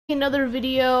Another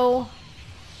video,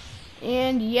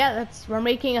 and yeah, we're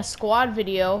making a squad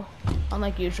video,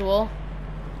 unlike usual.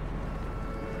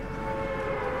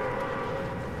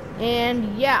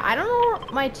 And yeah, I don't know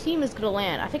where my team is gonna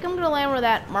land. I think I'm gonna land where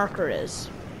that marker is.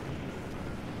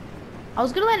 I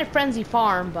was gonna land at Frenzy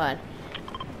Farm, but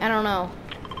I don't know.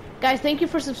 Guys, thank you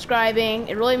for subscribing.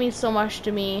 It really means so much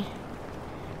to me.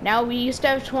 Now we used to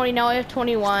have 20, now I have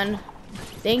 21.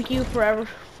 Thank you for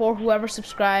whoever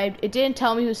subscribed. It didn't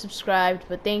tell me who subscribed,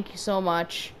 but thank you so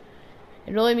much.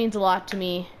 It really means a lot to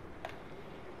me.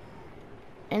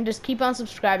 And just keep on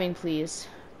subscribing, please.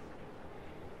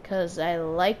 Because I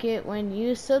like it when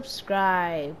you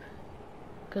subscribe.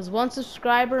 Because one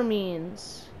subscriber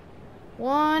means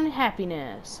one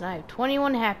happiness. And I have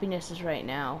 21 happinesses right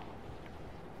now.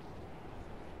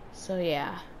 So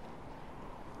yeah.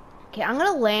 Okay, I'm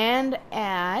gonna land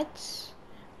at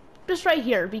just right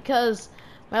here because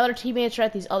my other teammates are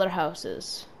at these other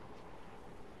houses.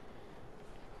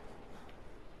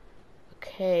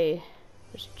 Okay,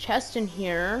 there's a chest in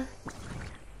here.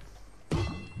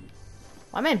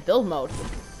 I'm in build mode.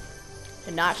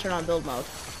 Did not turn on build mode.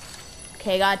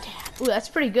 Okay, got. Ooh, that's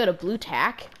pretty good. A blue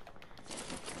tack.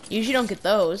 Usually don't get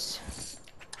those.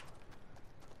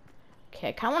 Okay,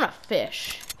 I kind of want to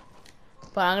fish,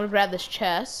 but I'm gonna grab this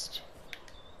chest.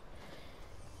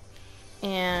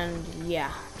 And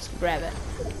yeah, just grab it.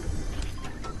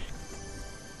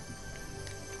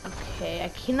 Okay, I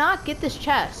cannot get this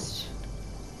chest.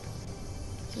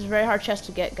 This is a very hard chest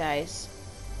to get, guys.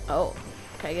 Oh,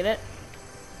 can I get it?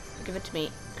 Give it to me.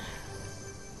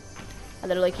 I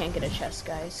literally can't get a chest,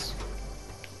 guys.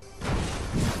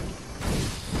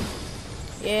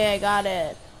 Yeah, I got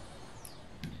it.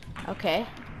 Okay.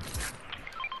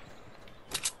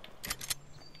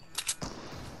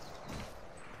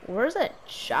 Where's that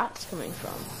shots coming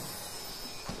from?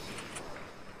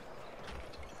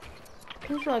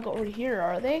 Things are like over here,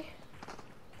 are they?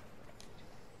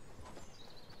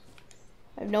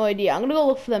 I have no idea. I'm gonna go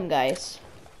look for them, guys.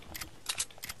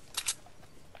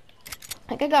 I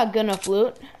think I got good enough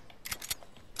loot.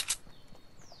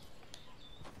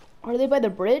 Are they by the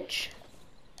bridge?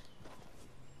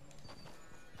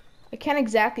 I can't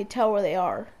exactly tell where they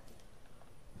are.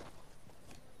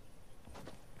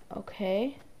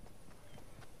 Okay.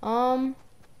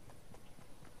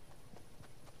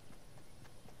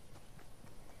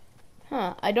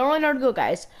 I don't really know where to go,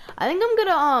 guys. I think I'm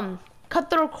gonna cut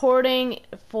the recording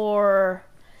for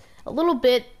a little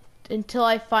bit until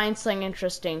I find something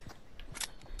interesting.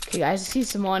 Okay, guys, I see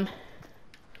someone.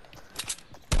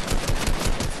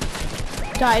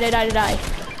 Die.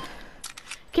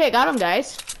 Okay, I got him,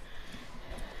 guys.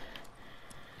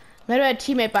 Might have had a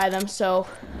teammate by them, so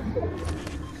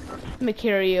let me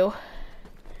carry you.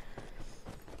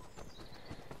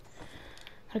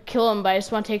 I'll kill him, but I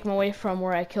just want to take him away from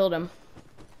where I killed him.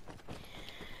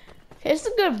 Okay, this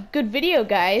is a good video,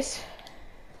 guys.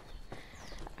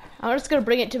 I'm just gonna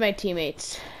bring it to my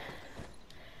teammates.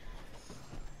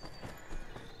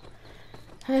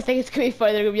 I think it's gonna be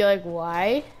funny. They're gonna be like,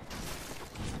 "Why?"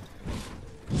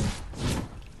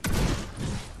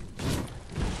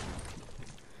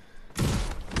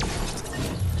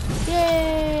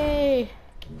 Yay!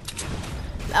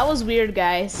 That was weird,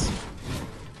 guys.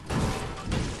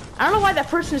 I don't know why that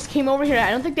person just came over here. I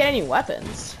don't think they had any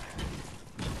weapons.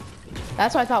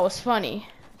 That's what I thought was funny.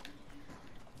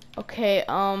 Okay,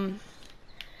 we're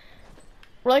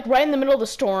like right in the middle of the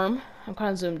storm. I'm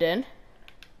kind of zoomed in.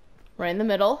 Right in the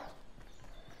middle.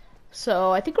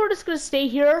 So I think we're just gonna stay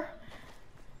here.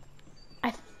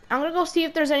 I'm gonna go see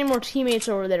if there's any more teammates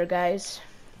over there, guys.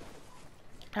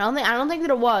 I don't think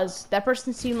there was. That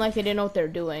person seemed like they didn't know what they were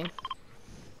doing.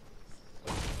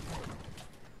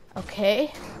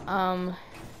 Okay.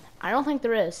 I don't think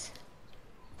there is.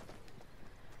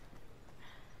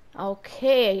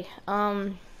 Okay.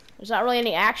 There's not really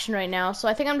any action right now, so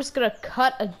I think I'm just gonna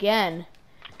cut again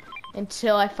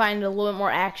until I find a little bit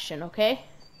more action, okay?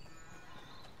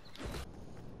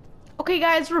 Okay,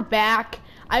 guys, we're back.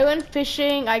 I went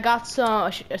fishing. I got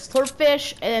a slurp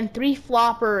fish and then 3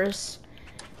 floppers.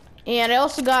 And I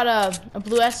also got a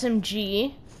blue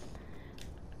SMG.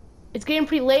 It's getting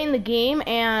pretty late in the game,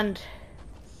 and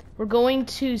we're going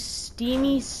to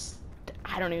Steamy...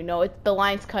 I don't even know. The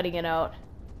line's cutting it out.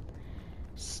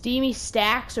 Steamy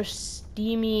Stacks or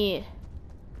Steamy...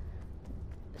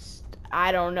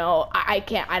 I don't know. I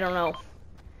don't know.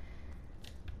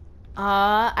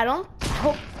 I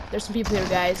hope there's some people here,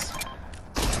 guys.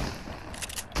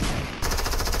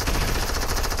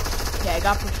 Okay, I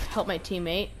got to help my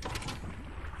teammate.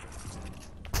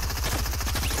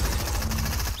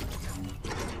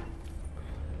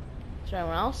 Is there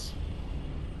anyone else?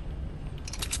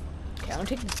 I'm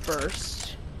gonna take this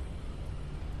burst.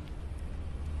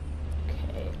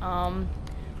 Okay,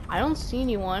 I don't see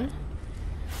anyone.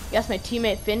 Guess my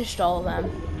teammate finished all of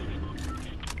them.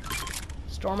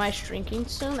 Storm ice shrinking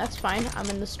soon, that's fine. I'm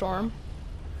in the storm.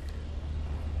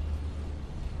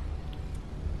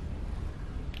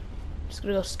 Just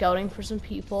gonna go scouting for some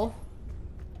people.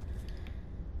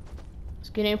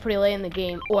 It's getting pretty late in the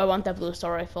game. Oh, I want that blue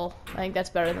assault rifle. I think that's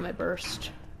better than my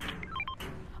burst.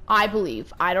 I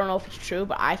believe. I don't know if it's true,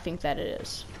 but I think that it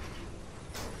is.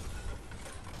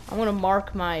 I'm gonna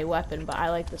mark my weapon, but I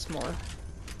like this more.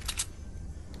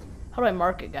 How do I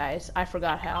mark it, guys? I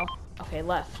forgot how. Okay,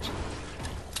 left.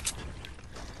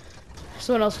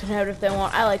 Someone else can have it if they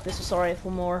want. I like this assault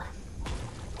rifle more.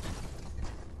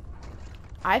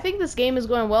 I think this game is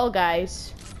going well,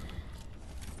 guys.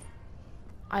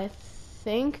 I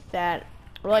think that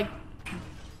we're like,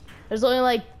 there's only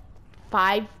like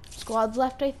 5 squads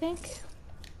left, I think.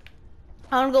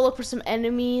 I'm gonna go look for some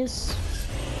enemies.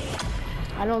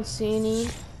 I don't see any.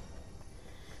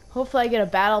 Hopefully I get a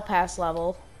battle pass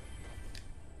level.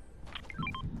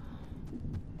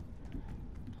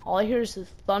 All I hear is the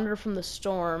thunder from the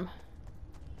storm.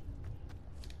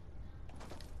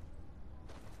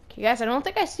 Okay, guys, I don't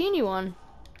think I see anyone.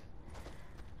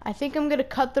 I think I'm gonna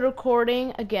cut the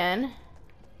recording again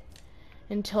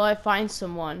until I find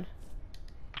someone.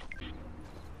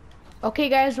 Okay,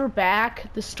 guys, we're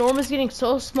back. The storm is getting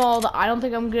so small that I don't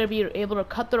think I'm gonna be able to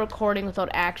cut the recording without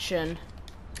action.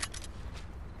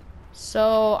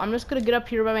 So I'm just gonna get up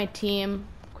here by my team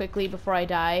quickly before I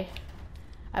die.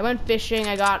 I went fishing.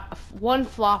 I got 1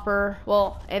 flopper,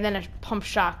 well, and then a pump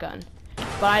shotgun,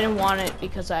 but I didn't want it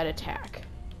because I had attack.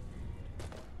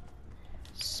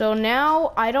 So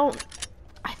now I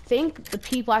think the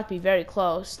people have to be very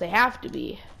close. They have to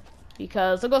be,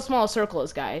 because look how small a circle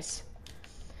is, guys.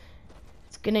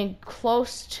 It's getting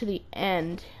close to the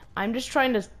end. I'm just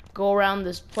trying to go around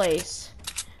this place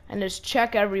and just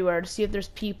check everywhere to see if there's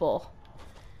people.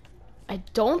 I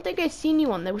don't think I see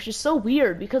anyone there, which is so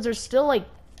weird because there's still like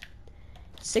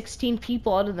 16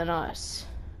 people other than us.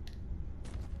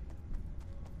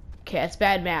 Okay, that's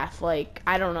bad math. Like,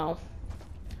 I don't know.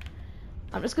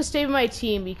 I'm just gonna stay with my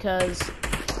team because...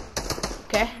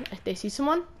 Okay, they see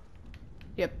someone?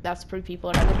 Yep, that's pretty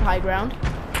people are at the high ground.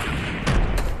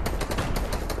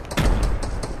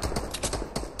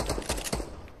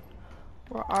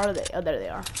 Where are they? Oh, there they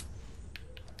are.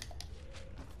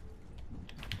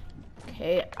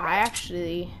 Okay, I'm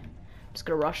just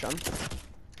gonna rush them.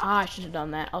 Ah, I should have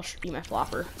done that. I'll eat my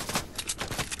flopper.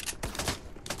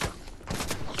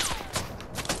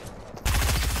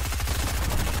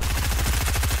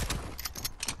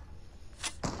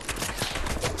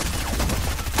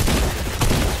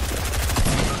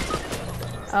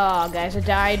 Oh, guys, I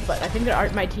died, but I think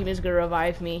my team is gonna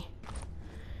revive me.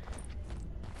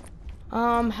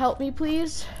 Help me,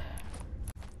 please.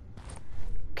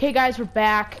 Okay, guys, we're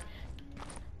back.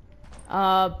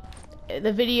 The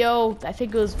video, I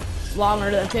think it was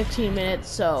longer than 15 minutes,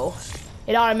 so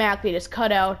it automatically just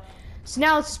cut out. So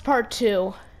now this is part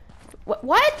 2.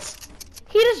 What?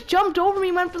 He just jumped over me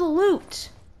and went for the loot.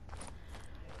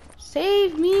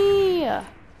 Save me,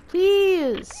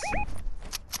 please.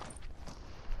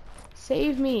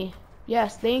 Save me.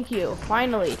 Yes, thank you.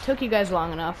 Finally, took you guys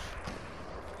long enough.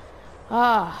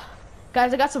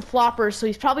 Guys, I got some floppers, so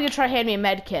he's probably gonna try to hand me a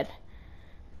med kit.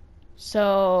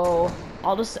 So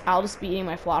I'll just be eating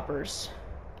my floppers.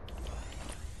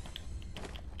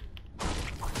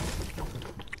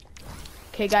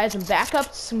 Okay, guys, I'm back up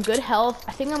to some good health.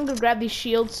 I think I'm gonna grab these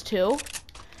shields too.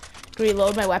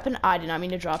 Reload my weapon. I did not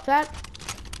mean to drop that.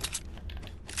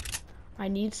 I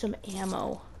need some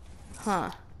ammo.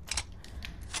 Huh.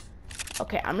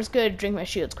 Okay, I'm just gonna drink my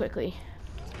shields quickly.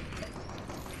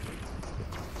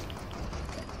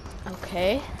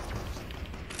 Okay.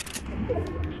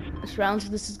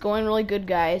 This is going really good,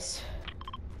 guys.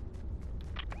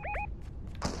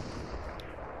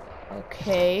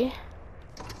 Okay.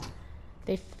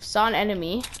 They saw an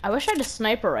enemy. I wish I had a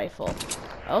sniper rifle.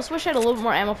 I also wish I had a little bit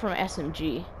more ammo from an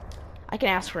SMG. I can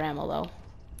ask for ammo, though.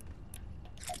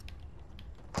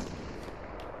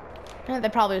 They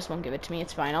probably just won't give it to me.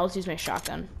 It's fine. I'll just use my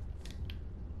shotgun.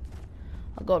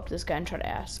 I'll go up to this guy and try to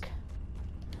ask.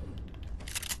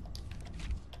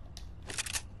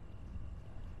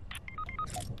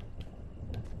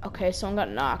 Okay, someone got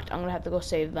knocked. I'm gonna have to go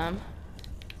save them.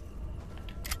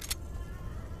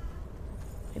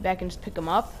 Maybe I can just pick them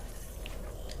up.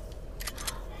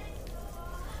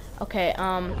 Okay,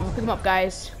 I'm gonna pick him up,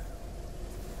 guys.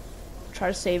 Try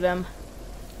to save him.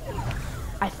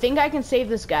 I think I can save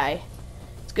this guy.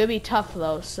 It's gonna be tough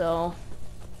though, so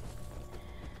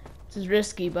This is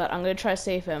risky, but I'm gonna try to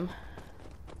save him.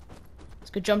 Let's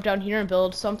go jump down here and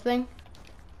build something.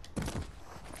 I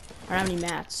don't have any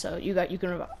mats, so you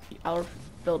can I'll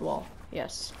build wall.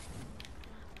 Yes.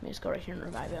 Let me just go right here and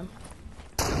revive him.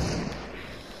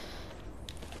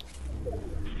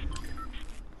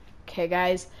 Okay,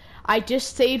 guys. I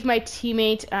just saved my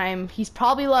teammate. He's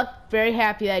probably very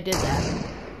happy that I did that.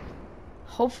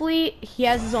 Hopefully he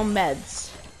has his own meds.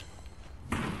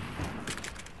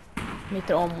 Let me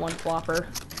throw him one flopper.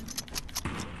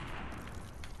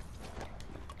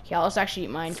 Okay, I'll just actually eat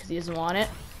mine because he doesn't want it.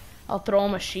 I'll throw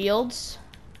him a shields.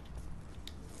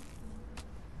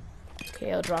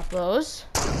 Okay, I'll drop those.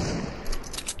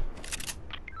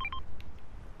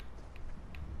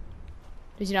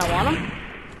 Does he not want them?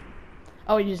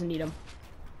 Oh, he doesn't need them.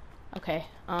 Okay,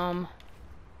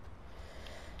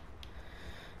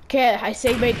 okay, I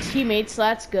saved my teammates, so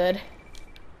that's good.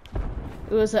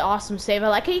 It was an awesome save. I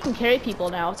like how you can carry people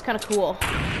now. It's kind of cool.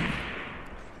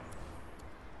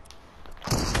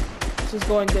 This is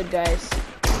going good, guys.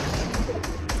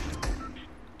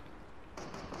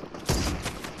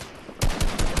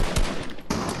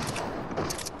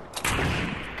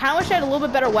 Kinda wish I had a little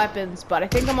bit better weapons, but I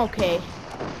think I'm okay.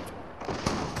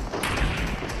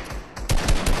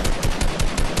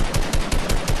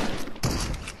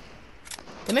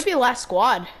 They might be the last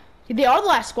squad. They are the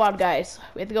last squad, guys.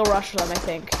 We have to go rush them, I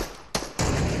think.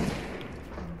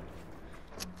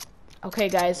 Okay,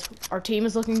 guys. Our team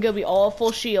is looking good. We all have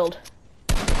full shield.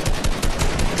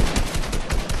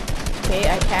 Okay,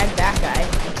 I tagged that guy.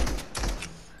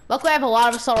 Luckily, I have a lot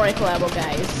of assault rifle ammo,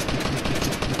 guys.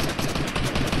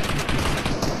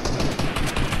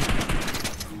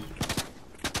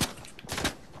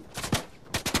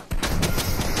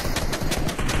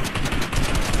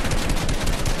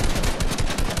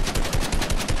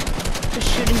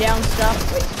 Shooting down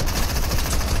stuff. Wait.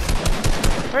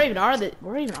 Where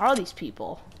even are these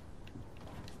people?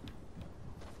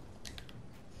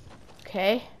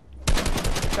 Okay.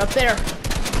 They're up there.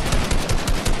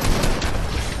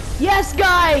 Yes,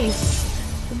 guys!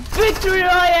 Victory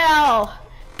Royale!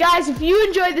 Guys, if you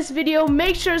enjoyed this video,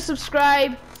 make sure to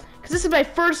subscribe, because this is my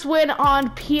first win on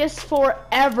PS4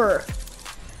 ever.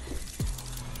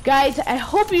 Guys, I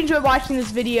hope you enjoyed watching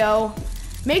this video.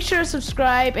 Make sure to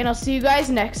subscribe, and I'll see you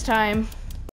guys next time.